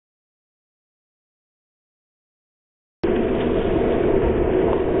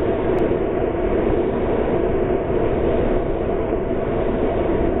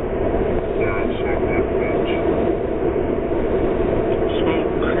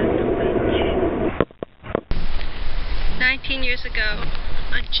19 years ago,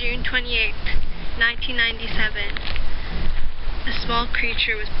 on June 28th, 1997, a small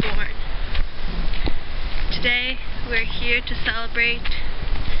creature was born. Today, we're here to celebrate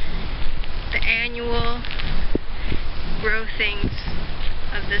the annual growthings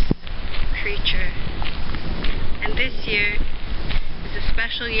of this creature. And this year is a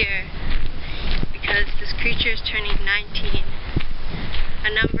special year because this creature is turning 19,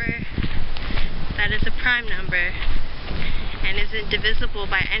 a number that is a prime number and isn't divisible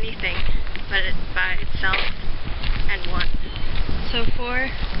by anything but by itself and 1. So for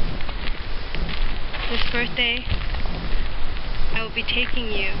this birthday, I will be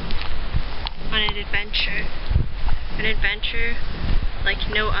taking you on an adventure like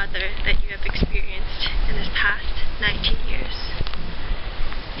no other that you have experienced in this past 19 years.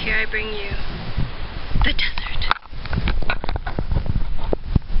 Here I bring you the desert.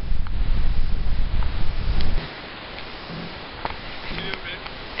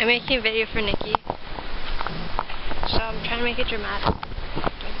 I'm making a video for Nikki, so I'm trying to make it dramatic.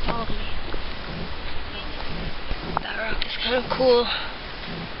 Don't follow me. That rock is kind of cool.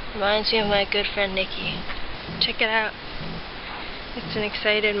 Reminds me of my good friend Nikki. Check it out. It's an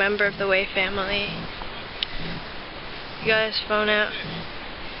excited member of the Way family. You got his phone out.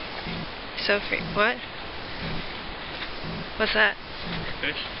 So free. What? What's that?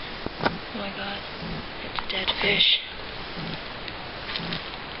 Fish. Oh my god. It's a dead fish.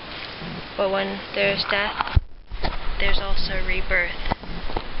 But when there's death, there's also rebirth.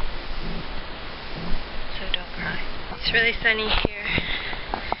 So don't cry. It's really sunny here,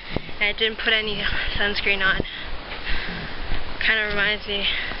 and I didn't put any sunscreen on. Kind of reminds me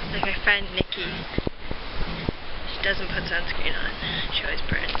like my friend Nikki. She doesn't put sunscreen on. She always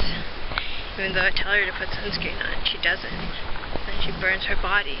burns. Even though I tell her to put sunscreen on, she doesn't. And she burns her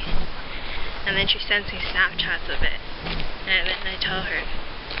body. And then she sends me Snapchats of it. And then I tell her,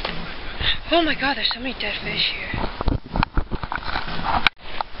 oh my god, there's so many dead fish here.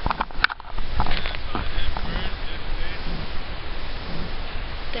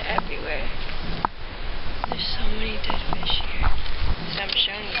 They're everywhere. There's so many dead fish here. So I'm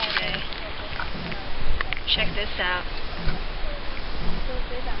showing you today. Check this out.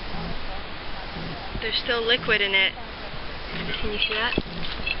 There's still liquid in it. Can you see that?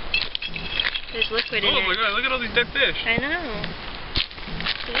 There's liquid in it. Oh my god, look at all these dead fish. I know.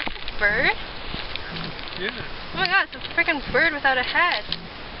 Is this a bird? Yeah. Oh my god, it's a freaking bird without a head.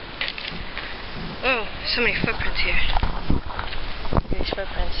 Oh, so many footprints here. These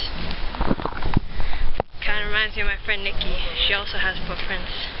footprints. Kind of reminds me of my friend Nikki. She also has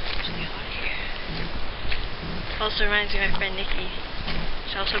footprints. It's really hot here. Also reminds me of my friend Nikki.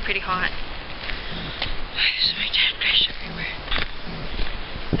 She's also pretty hot. There's so many dead fish everywhere.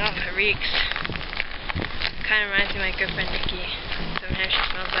 Oh, it reeks. Kind of reminds me of my good friend Nikki. Sometimes she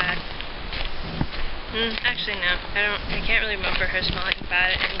smells bad. Actually no. I can't really remember her smelling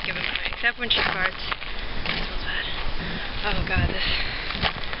bad at any given point, except when she farts. It smells bad. Oh god, this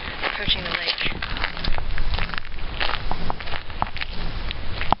approaching the lake.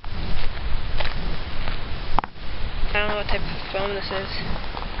 I don't know what type of foam this is.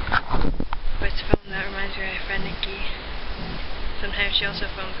 But it's foam that reminds me of my friend Nikki. Sometimes she also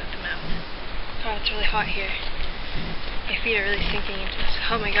foams at the mouth. Oh, it's really hot here. My feet are really sinking into this.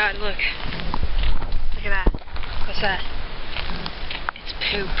 Oh my god, look. Look at that. What's that? It's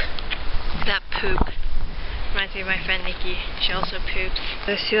poop. That poop reminds me of my friend Nikki. She also poops.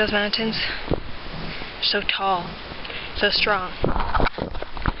 See those mountains? They're so tall. So strong.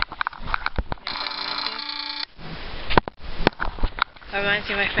 That reminds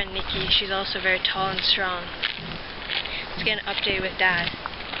me of my friend Nikki. She's also very tall and strong. Let's get an update with Dad.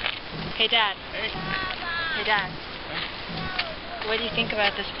 Hey Dad. Hey. Hey Dad. What do you think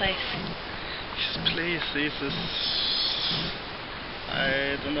about this place? This place is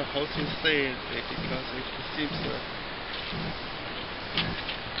I don't know how to say it because it seems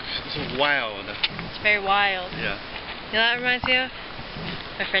it's wild. It's very wild. Yeah. You know what that reminds me of?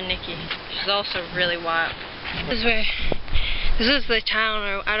 My friend Nikki. She's also really wild. This is the town,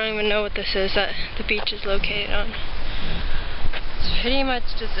 or I don't even know what this is, that the beach is located on. It's pretty much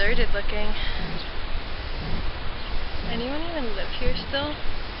deserted looking. Anyone even live here still?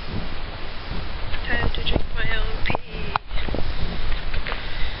 Time to drink my own pee.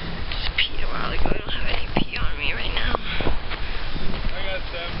 Just peed a while ago. I don't have any pee on me right now. I got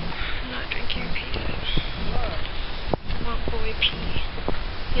some. I'm not drinking pee today. Want boy pee.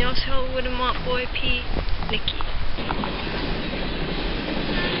 You know who wouldn't want boy pee? Nikki.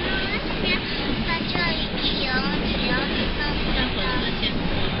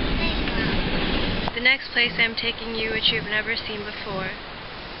 The next place I'm taking you, which you've never seen before,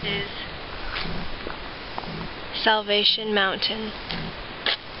 is Salvation Mountain.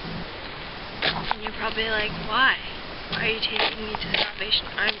 And you're probably like, why? Why are you taking me to Salvation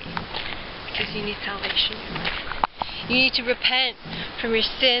Army? Because you need salvation in your life. You need to repent from your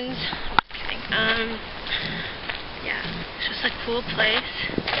sins. I'm just kidding. Yeah, it's just a cool place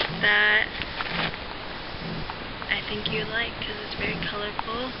that I think you like because it's very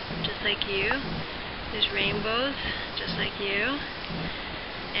colorful, just like you. There's rainbows, just like you.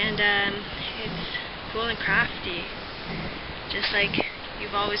 And it's cool and crafty, just like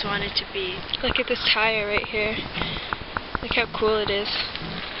you've always wanted to be. Look at this tire right here. Look how cool it is.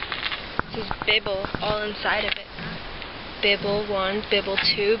 This is Bibble all inside of it. Bibble 1, Bibble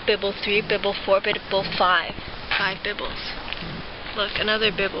 2, Bibble 3, Bibble 4, Bibble 5. 5 Bibbles. Look,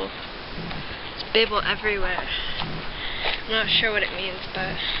 another Bibble. There's Bibble everywhere. I'm not sure what it means, but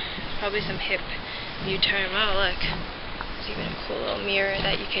it's probably some hip new term. Oh, look. There's even a cool little mirror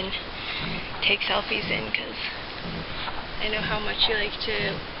that you can take selfies in, because I know how much you like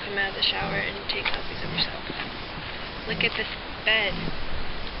to come out of the shower and take selfies of yourself. Look at this bed.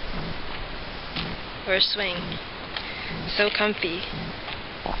 Or a swing. So comfy.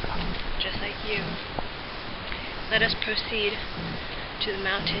 Just like you. Let us proceed to the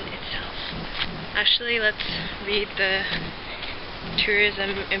mountain itself. Actually, let's read the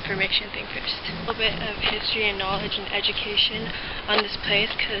tourism information thing first. A little bit of history and knowledge and education on this place,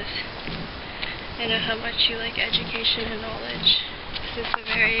 because I know how much you like education and knowledge. This is a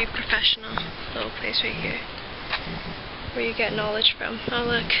very professional little place right here, where you get knowledge from. Oh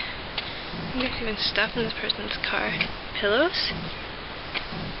look, there's even stuff in this person's car. Pillows?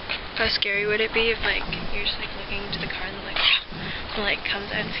 How scary would it be if like you're just like looking into the car and like someone like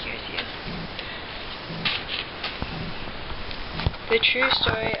comes out and scares you? The true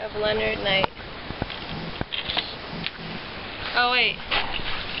story of Leonard Knight. Oh wait.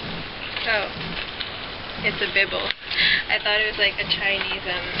 Oh. It's a Bibble. I thought it was like a Chinese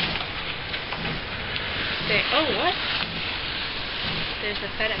thing. Oh, what? There's a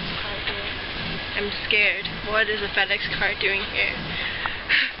FedEx car here. I'm scared. What is a FedEx car doing here?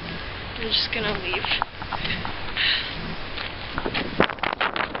 I'm just gonna leave.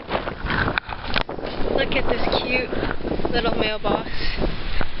 Look at this cute little mailbox.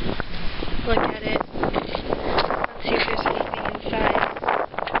 Look at it. Let's see if there's anything inside.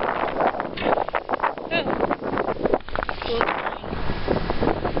 Oh. Cool drawing.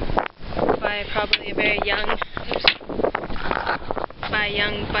 By probably a very young, by a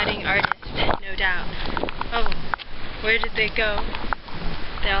young budding artist, no doubt. Oh, where did they go?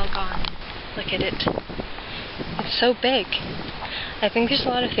 They're all gone. Look at it. It's so big. I think there's a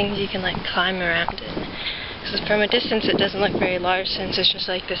lot of things you can like climb around it. Because from a distance it doesn't look very large, since it's just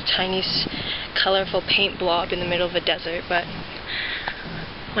like this tiny colorful paint blob in the middle of a desert, but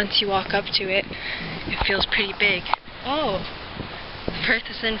once you walk up to it, it feels pretty big. Oh!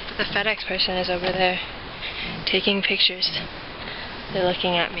 The FedEx person is over there taking pictures. They're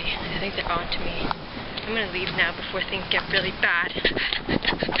looking at me. I think they're on to me. I'm gonna leave now before things get really bad.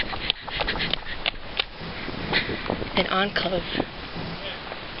 An enclave.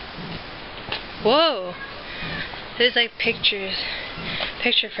 Whoa! There's like picture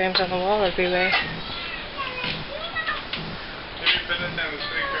frames on the wall everywhere.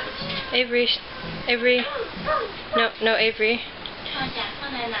 Avery, no, Avery.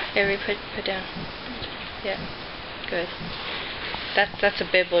 Avery, put down. Yeah, good. That's a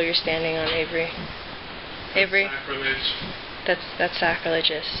Bibble you're standing on, Avery. Avery. That's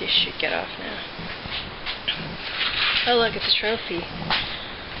sacrilegious. You should get off now. Oh look, it's a trophy.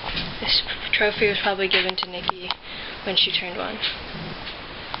 This trophy was probably given to Nikki when she turned 1.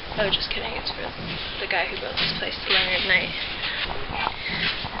 Oh, just kidding. It's for the guy who built this place, Leonard Knight.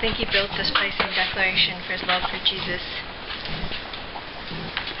 I think he built this place in declaration for his love for Jesus.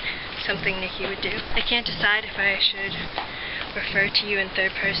 Something Nikki would do. I can't decide if I should refer to you in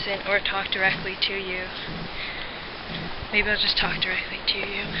third person or talk directly to you. Maybe I'll just talk directly to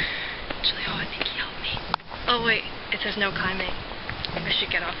you. It's really hot. Nikki, help me. Oh wait, it says no climbing. I should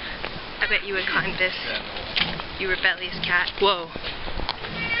get off. I bet you would climb this. You rebellious cat. Whoa.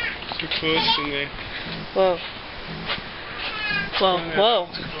 Too close to me. Whoa. Whoa, whoa.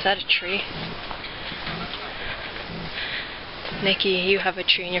 Is that a tree? Nikki, you have a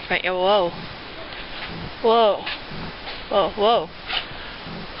tree in your front yard. Whoa. Whoa. Whoa, whoa.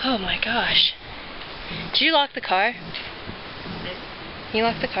 Oh my gosh. Did you lock the car? Can you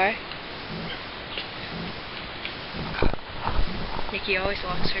lock the car? Nikki always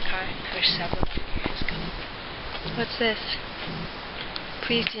locks her car. There's several here. What's this?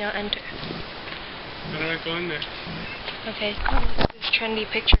 Please do not enter. How do I go in there? Okay, this trendy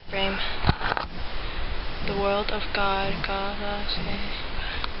picture frame. The world of God, all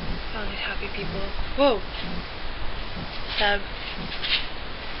these happy people. Whoa! Stab.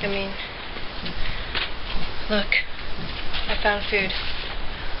 Look. I found food.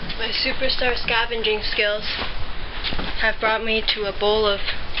 My superstar scavenging skills have brought me to a bowl of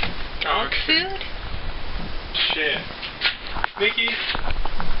dog food. Shit. Nikki,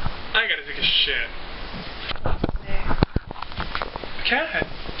 I gotta take a shit. There. A cat.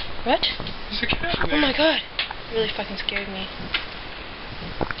 What? There's a cat in there. Oh my god. It really fucking scared me.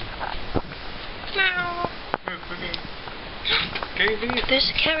 Meow. There's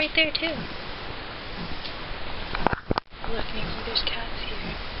a cat right there too. Look, Nikki, there's cats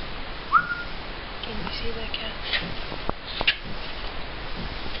here. Can you see the cats?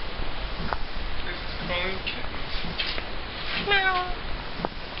 This is calling kittens. Meow.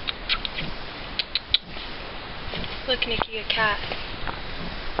 Look, Nikki, a cat.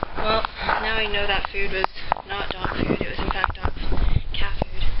 Well, now I know that food was not dog food. It was in fact cat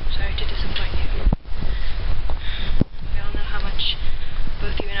food. Sorry to disappoint you. We all know how much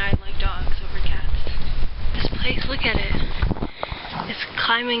both you and I like dogs over cats. This place, look at it. It's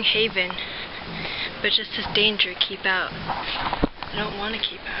climbing haven, but just as danger, keep out. I don't want to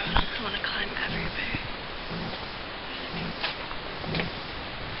keep out. I want to climb everywhere.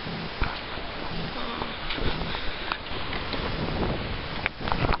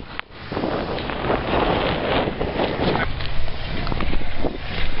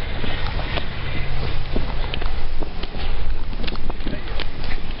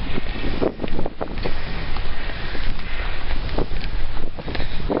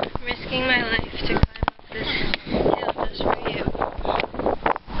 Risking my life to climb up this hill just for you.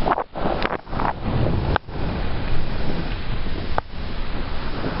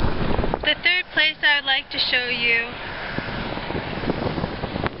 The third place I would like to show you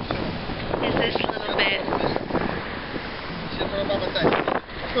is this little bit.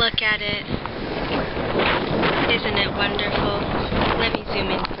 Look at it. Isn't it wonderful? Let me zoom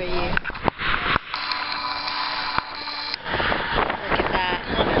in for you. Look at that.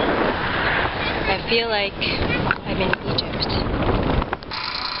 I feel like I'm in Egypt.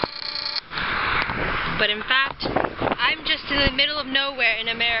 But in fact, I'm just in the middle of nowhere in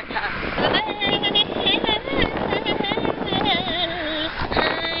America.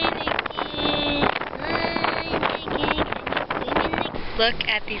 Look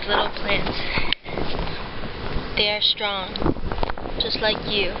at these little plants. They are strong, just like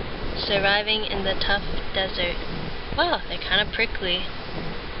you, surviving in the tough desert. Wow, they're kind of prickly.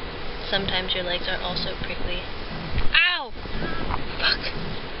 Sometimes your legs are also prickly. Ow! Fuck.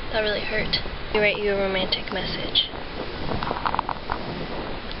 That really hurt. Let me write you a romantic message.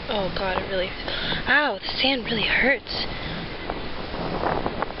 Oh god, it really... Ow, the sand really hurts.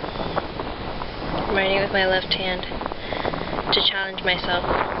 I'm writing it with my left hand to challenge myself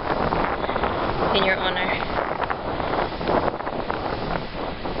in your honor.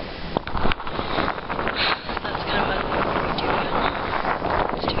 That's kind of ugly.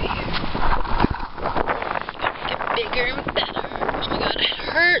 Let's do it here. Get bigger and better. Oh my god, it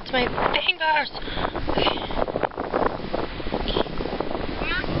hurts my fingers. Okay.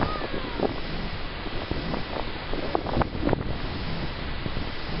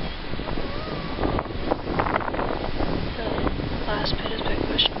 Last bit is big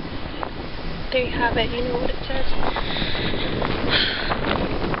question. There you have it. You know what it says.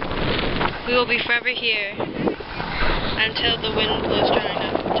 We will be forever here until the wind blows strong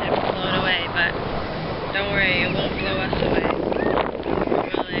enough to blow it away. But don't worry, it won't blow us away.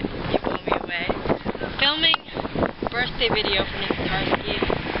 Will it? You blow me away. Filming birthday video for Nikki.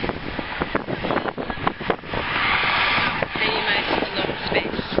 Pretty nice alone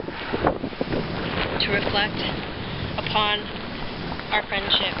space to reflect upon our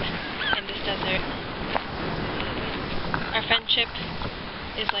friendship in this desert. Our friendship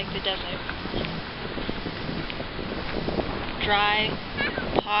is like the desert. Dry,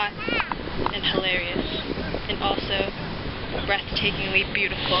 hot, and hilarious. And also breathtakingly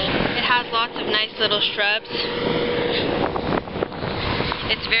beautiful. It has lots of nice little shrubs.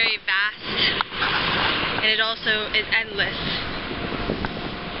 It's very vast. And it also is endless.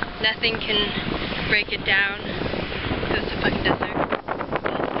 Nothing can break it down. Because it's a fucking desert.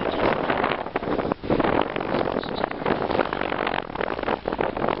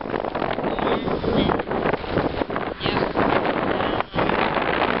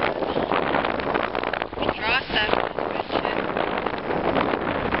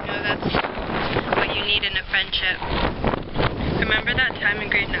 Friendship. Remember that time in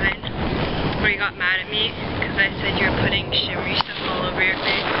grade 9 where you got mad at me because I said you're putting shimmery stuff all over your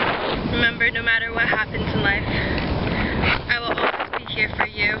face. Remember, no matter what happens in life, I will always be here for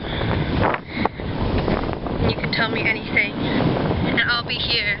you. And you can tell me anything, and I'll be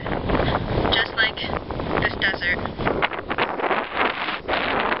here, just like this desert.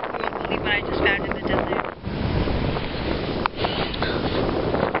 You won't believe what I just found in the desert.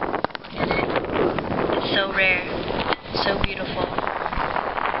 It's so rare, so beautiful.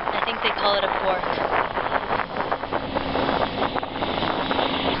 I think they call it a fork.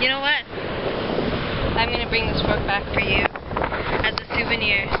 You know what? I'm gonna bring this fork back for you as a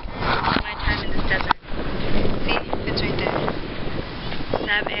souvenir of my time in this desert. See? It's right there.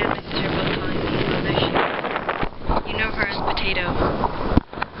 Sab and my sister are both calling me. Oh, there she is. You know her as Potato.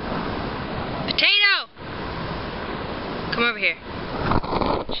 Potato! Come over here.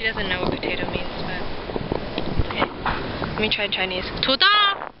 She doesn't know what potato means, but... Okay. Let me try Chinese. 土豆!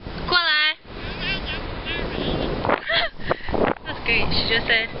 过来! That's great. She just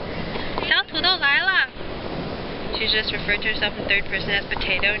said, 小土豆来了! She just referred to herself in third person as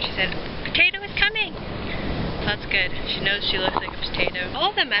Potato, and she said, Potato is coming! That's good. She knows she looks like a potato. All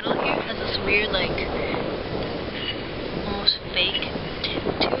of the metal here has this weird, like, almost fake tint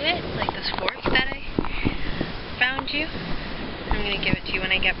to it. Like this fork that I found you. I'm gonna give it to you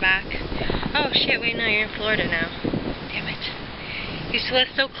when I get back. Oh shit, wait, no, you're in Florida now. Damn it. You used to live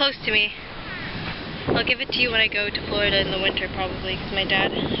so close to me. I'll give it to you when I go to Florida in the winter, probably, because my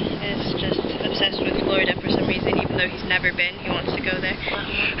dad is just obsessed with Florida for some reason, even though he's never been. He wants to go there.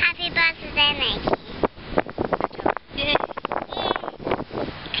 Happy birthday, Nikki. Yay.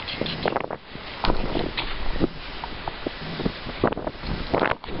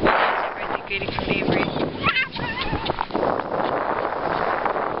 Birthday greeting from Avery.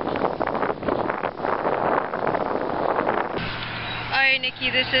 Alright, Nikki,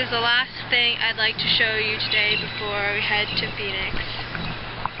 this is the last thing I'd like to show you today before we head to Phoenix.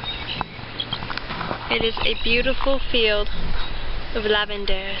 It is a beautiful field of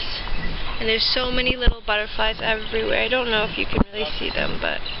lavenders. And there's so many little butterflies everywhere. I don't know if you can really see them,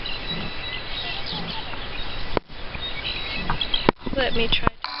 but... Let me try.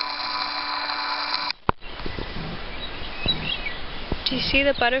 Do you see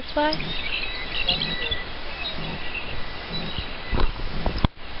the butterflies?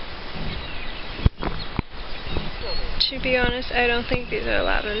 To be honest, I don't think these are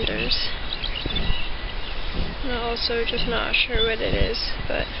lavenders. I'm also just not sure what it is,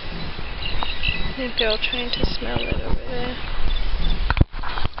 but I think they're all trying to smell it over there.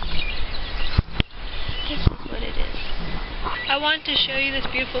 This is what it is. I want to show you this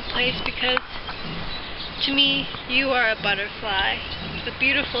beautiful place because, to me, you are a butterfly. A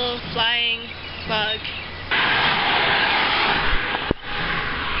beautiful flying bug.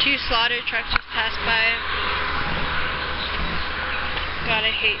 2 slaughter trucks just passed by. God,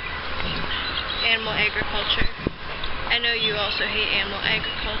 I hate animal agriculture. I know you also hate animal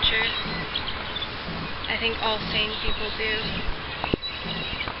agriculture. I think all sane people do.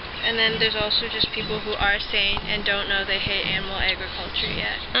 And then there's also just people who are sane and don't know they hate animal agriculture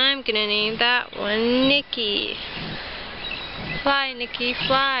yet. I'm gonna name that one Nikki. Fly, Nikki,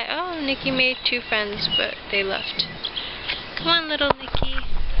 fly. Oh, Nikki made 2 friends, but they left. Come on, little Nikki.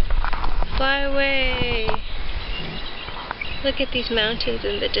 Fly away. Look at these mountains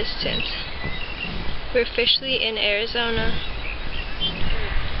in the distance. We're officially in Arizona.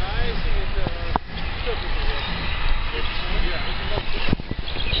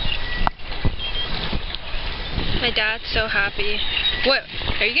 My dad's so happy. What?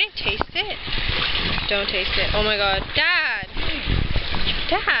 Are you gonna taste it? Don't taste it. Oh my god. Dad!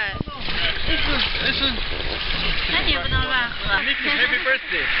 Dad! Listen. Happy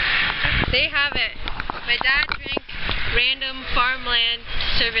birthday. They have it. My dad drank random farmland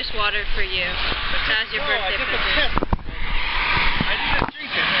service water for you. That's your birthday present. I didn't drink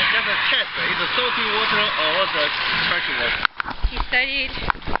it. I just a test. It's a salty water or the turkey water. He studied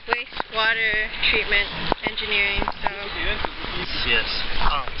wastewater treatment engineering, so... Yes.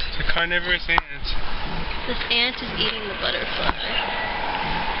 The carnivorous ant. This ant is eating the butterfly.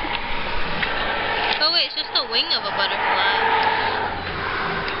 Oh wait, it's just the wing of a butterfly.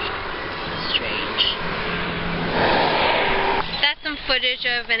 Strange. That's some footage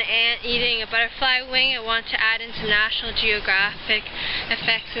of an ant eating a butterfly wing. I want to add in some National Geographic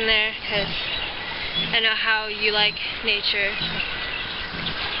effects in there because I know how you like nature.